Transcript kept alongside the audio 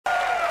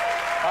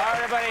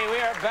everybody. We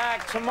are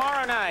back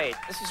tomorrow night.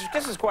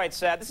 This is quite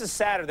sad. This is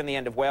sadder than the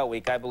end of Whale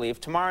Week, I believe.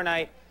 Tomorrow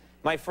night,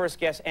 my first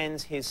guest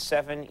ends his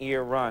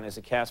 7-year run as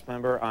a cast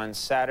member on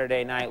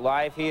Saturday Night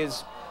Live. He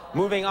is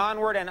moving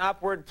onward and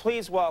upward.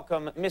 Please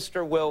welcome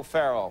Mr. Will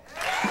Ferrell.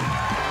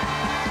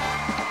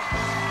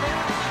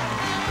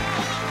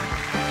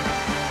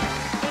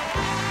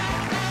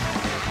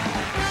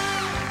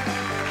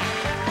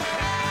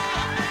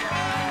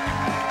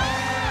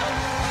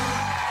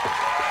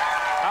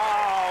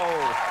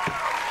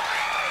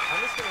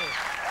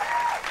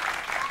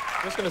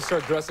 I'm just going to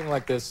start dressing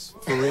like this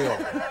for real.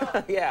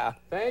 Yeah.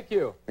 Thank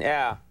you.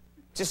 Yeah.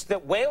 Just the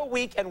Whale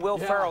Week and Will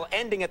Ferrell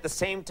ending at the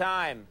same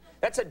time.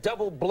 That's a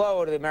double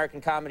blow to the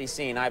American comedy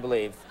scene, I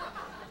believe.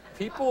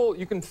 People,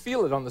 you can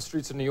feel it on the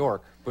streets of New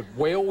York, but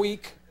Whale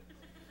Week,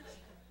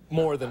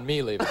 more than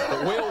me leaving.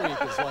 But Whale Week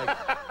is like,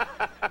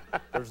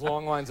 there's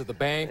long lines at the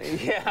bank.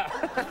 Yeah.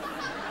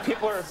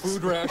 People are...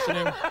 Food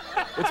rationing.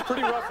 It's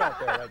pretty rough out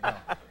there right now.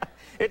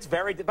 It's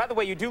very... By the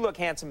way, you do look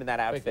handsome in that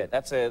outfit.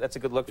 That's a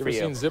good look for you.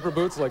 Ever seen zipper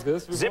boots like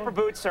this before? Zipper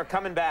boots are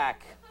coming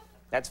back.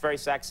 That's very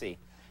sexy.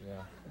 Yeah.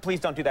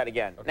 Please don't do that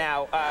again. Okay.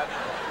 Now,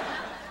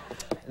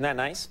 isn't that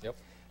nice? Yep.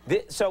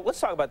 So let's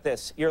talk about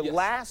this. Your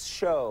last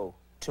show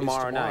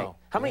tomorrow night.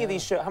 How many of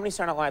these shows? How many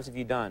Saturday Night Lives have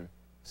you done?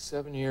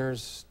 7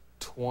 years,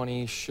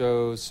 20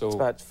 shows. So it's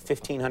about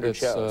 1,500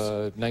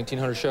 shows.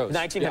 1,900 shows.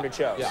 1,900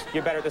 shows. Yeah.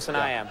 You're better at this than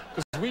I am.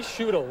 Because we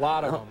shoot a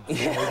lot of them.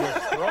 Yeah. We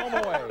just throw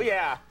them away.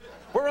 Yeah.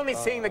 We're only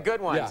seeing the good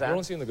ones. Yeah, we're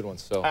only seeing the good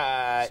ones. So,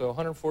 so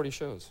 140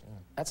 shows. Yeah.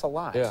 That's a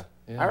lot. Yeah.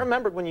 I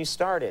remembered when you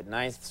started, and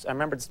I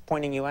remembered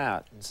pointing you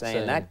out and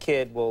saying that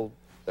kid will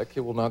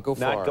not go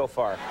far. Not go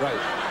far. Right.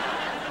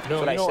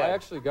 No, I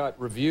actually got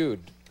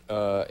reviewed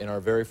in our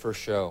very first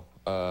show,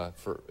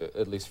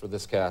 at least for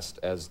this cast,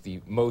 as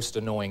the most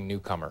annoying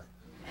newcomer.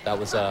 That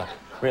was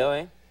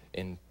really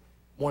in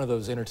one of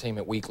those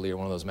Entertainment Weekly or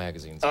one of those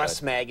magazines.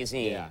 Us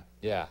magazine. Yeah.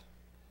 Yeah.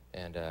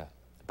 And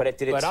but it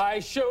did. But I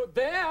showed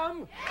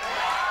them.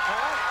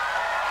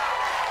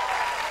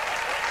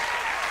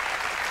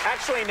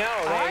 Actually, no.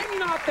 I'm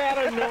not that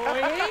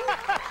annoying.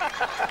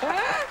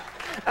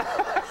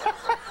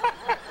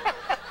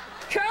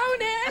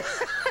 Conan!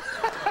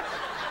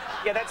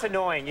 Yeah, that's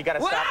annoying. You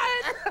gotta stop.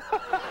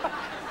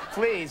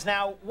 Please.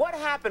 Now, what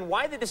happened?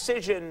 Why the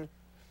decision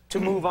to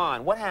move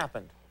on? What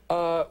happened?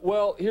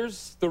 Well,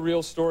 here's the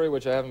real story,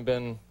 which I haven't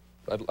been...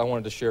 I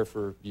wanted to share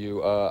for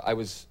you. I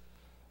was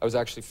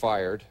actually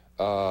fired.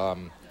 You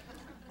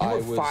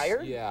were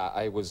fired? Yeah,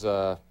 I was...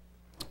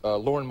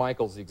 Lorne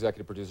Michaels, the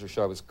executive producer of the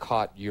show, I was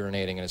caught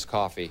urinating in his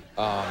coffee.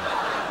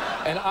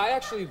 And I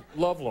actually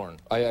love Lorne.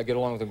 I get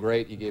along with him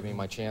great. He gave me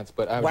my chance,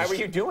 but I was Why were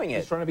you doing it?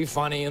 Just trying to be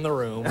funny in the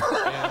room.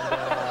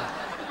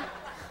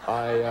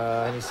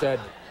 And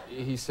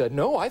he said,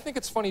 no, I think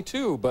it's funny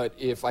too, but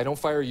if I don't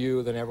fire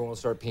you, then everyone will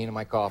start peeing in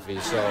my coffee,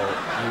 so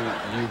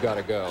you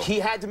gotta go. He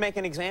had to make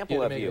an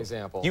example of you.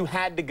 You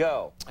had to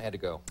go. I had to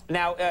go.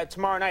 Now,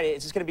 tomorrow night,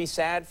 is this gonna be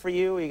sad for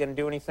you? Are you gonna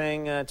do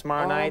anything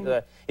tomorrow night?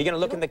 Are you gonna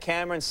look in the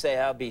camera and say,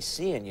 I'll be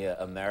seeing you,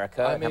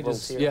 America? I may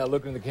just,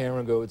 look in the camera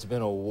and go, it's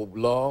been a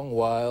long,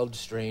 wild,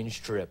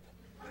 strange trip.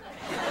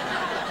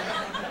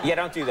 Yeah,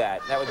 don't do that.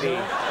 That would be...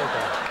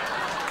 Okay.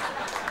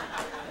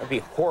 That'd be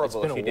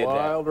horrible if you did that. It's been a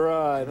wild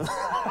ride.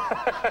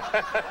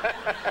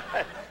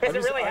 It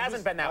really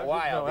hasn't been that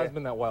wild. No, it hasn't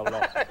been that wild at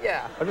all.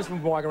 Yeah. I've just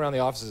been walking around the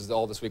offices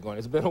all this week going,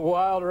 it's been a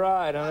wild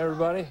ride, huh,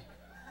 everybody?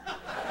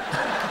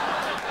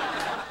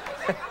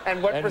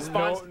 And what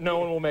response? No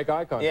one will make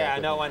eye contact. Yeah,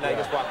 no one. They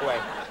just walk away.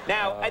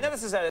 Now, I know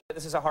this is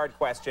a hard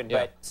question,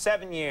 but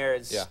 7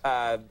 years,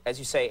 as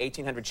you say,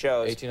 1,800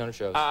 shows. 1,800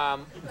 shows.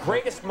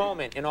 Greatest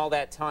moment in all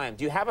that time.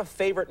 Do you have a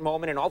favorite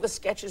moment in all the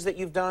sketches that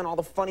you've done, all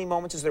the funny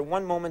moments? Is there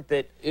one moment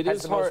that it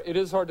is hard? It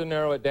is hard to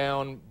narrow it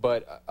down,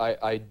 but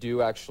I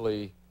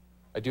actually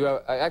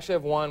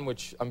have one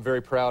which I'm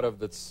very proud of.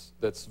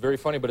 That's very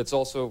funny, but it's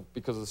also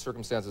because of the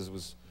circumstances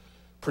was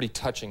pretty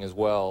touching as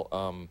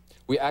well.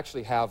 We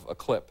actually have a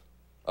clip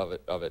of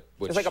it,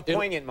 which it's like a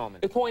poignant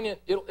moment. It's poignant.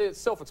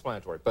 It's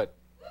self-explanatory, but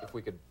if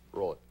we could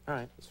roll it. All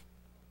right.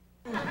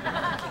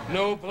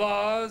 No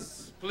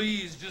applause.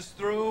 Please just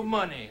throw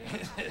money.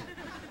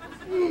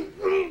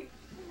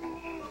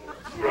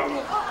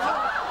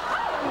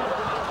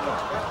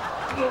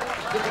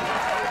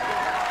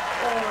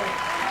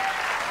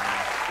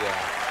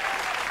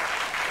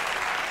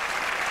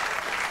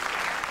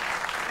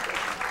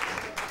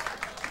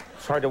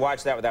 It's hard to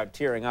watch that without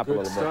tearing up a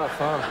little bit. Good stuff,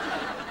 huh?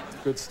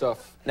 Good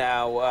stuff.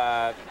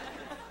 Now,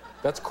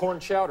 that's corn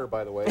chowder,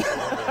 by the way.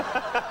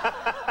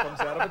 Comes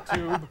out of a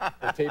tube.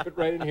 We'll tape it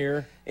right in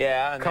here.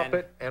 Yeah, and cup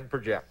it and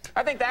project.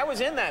 I think that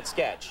was in that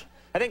sketch.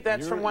 I think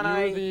that's from when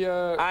I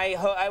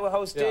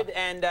hosted,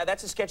 and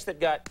that's a sketch that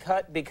got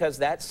cut because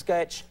that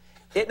sketch,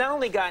 it not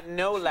only got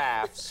no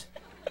laughs,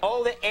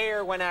 all the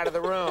air went out of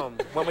the room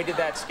when we did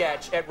that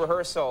sketch at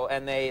rehearsal,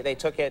 and they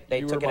took it.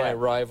 They took it out. You were my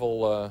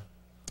rival.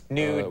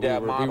 nude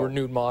model. We were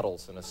nude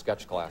models in a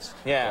sketch class.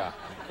 Yeah.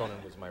 And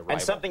Conan was my rival.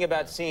 And something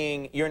about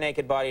seeing your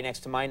naked body next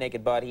to my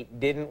naked body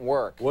didn't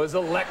work. Was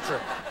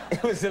electric.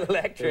 It was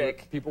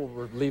electric. People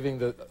were leaving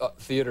the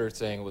theater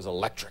saying it was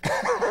electric.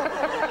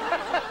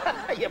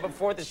 Yeah,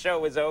 before the show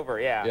was over,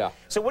 yeah. Yeah.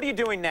 So what are you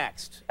doing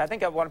next? I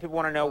think a lot of people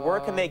want to know, where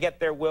can they get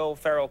their Will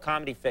Ferrell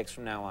comedy fix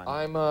from now on?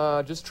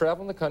 I'm just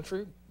traveling the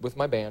country with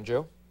my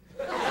banjo.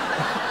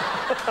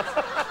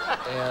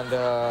 And,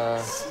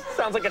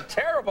 Sounds like a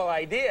terrible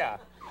idea.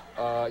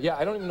 yeah,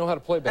 I don't even know how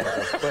to play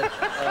banjo,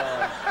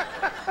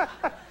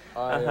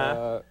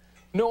 but,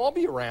 no, I'll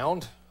be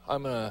around.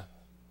 I'm gonna,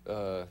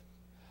 I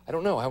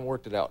don't know, I haven't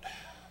worked it out.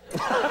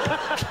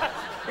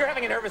 You're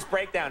having a nervous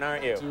breakdown,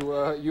 aren't you?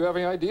 Do, you have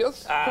any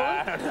ideas?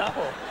 I don't know.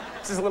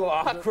 This is a little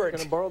awkward.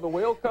 Can I borrow the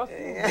whale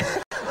costume?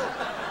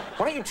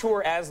 Why don't you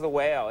tour as the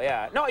whale?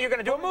 Yeah. No, you're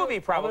going to do a movie,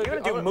 probably. You're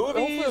going to do movies.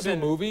 Hopefully I'll do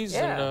movies,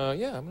 yeah. and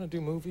yeah, I'm going to do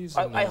movies.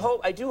 And, I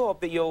do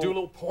hope that you'll do a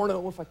little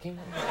porno if I can.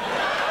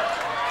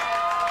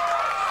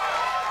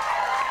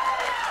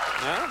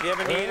 Well, if you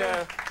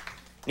ever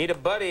need a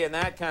buddy in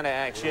that kind of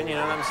action, you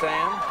know what I'm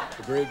saying?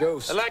 The Gray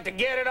Ghost. I'd like to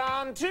get it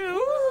on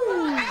too.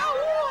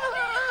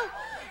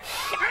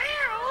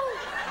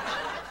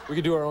 We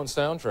could do our own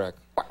soundtrack.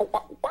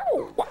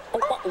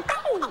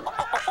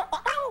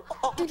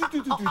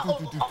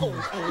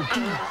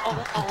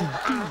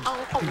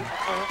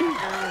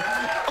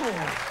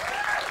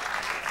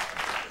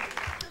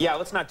 Yeah,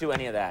 let's not do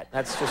any of that.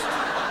 That's just,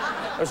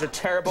 those are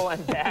terrible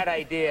and bad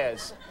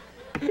ideas.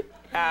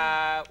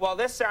 Well,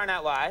 this Saturday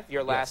Night Live,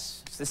 your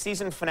last, it's the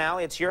season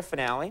finale, it's your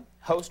finale.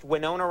 Host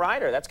Winona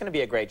Ryder, that's going to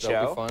be a great show.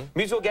 That'll be fun.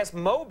 Musical guest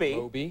Moby.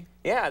 Moby.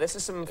 Yeah, this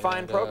is some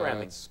fine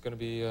programming. It's going to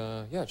be,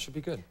 yeah, it should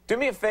be good. Do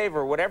me a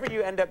favor, whatever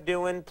you end up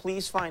doing,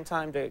 please find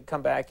time to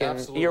come back. And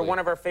Absolutely. You're one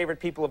of our favorite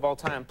people of all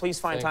time. Please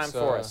find time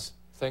for us.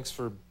 Thanks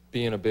for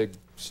being a big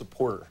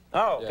supporter.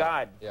 Oh, yeah.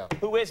 God. Yeah.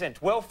 Who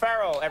isn't? Will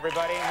Ferrell,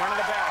 everybody, one of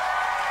the best.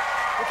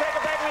 We'll take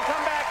a break when we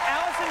come back.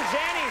 Allison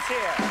Janney's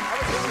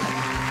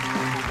here.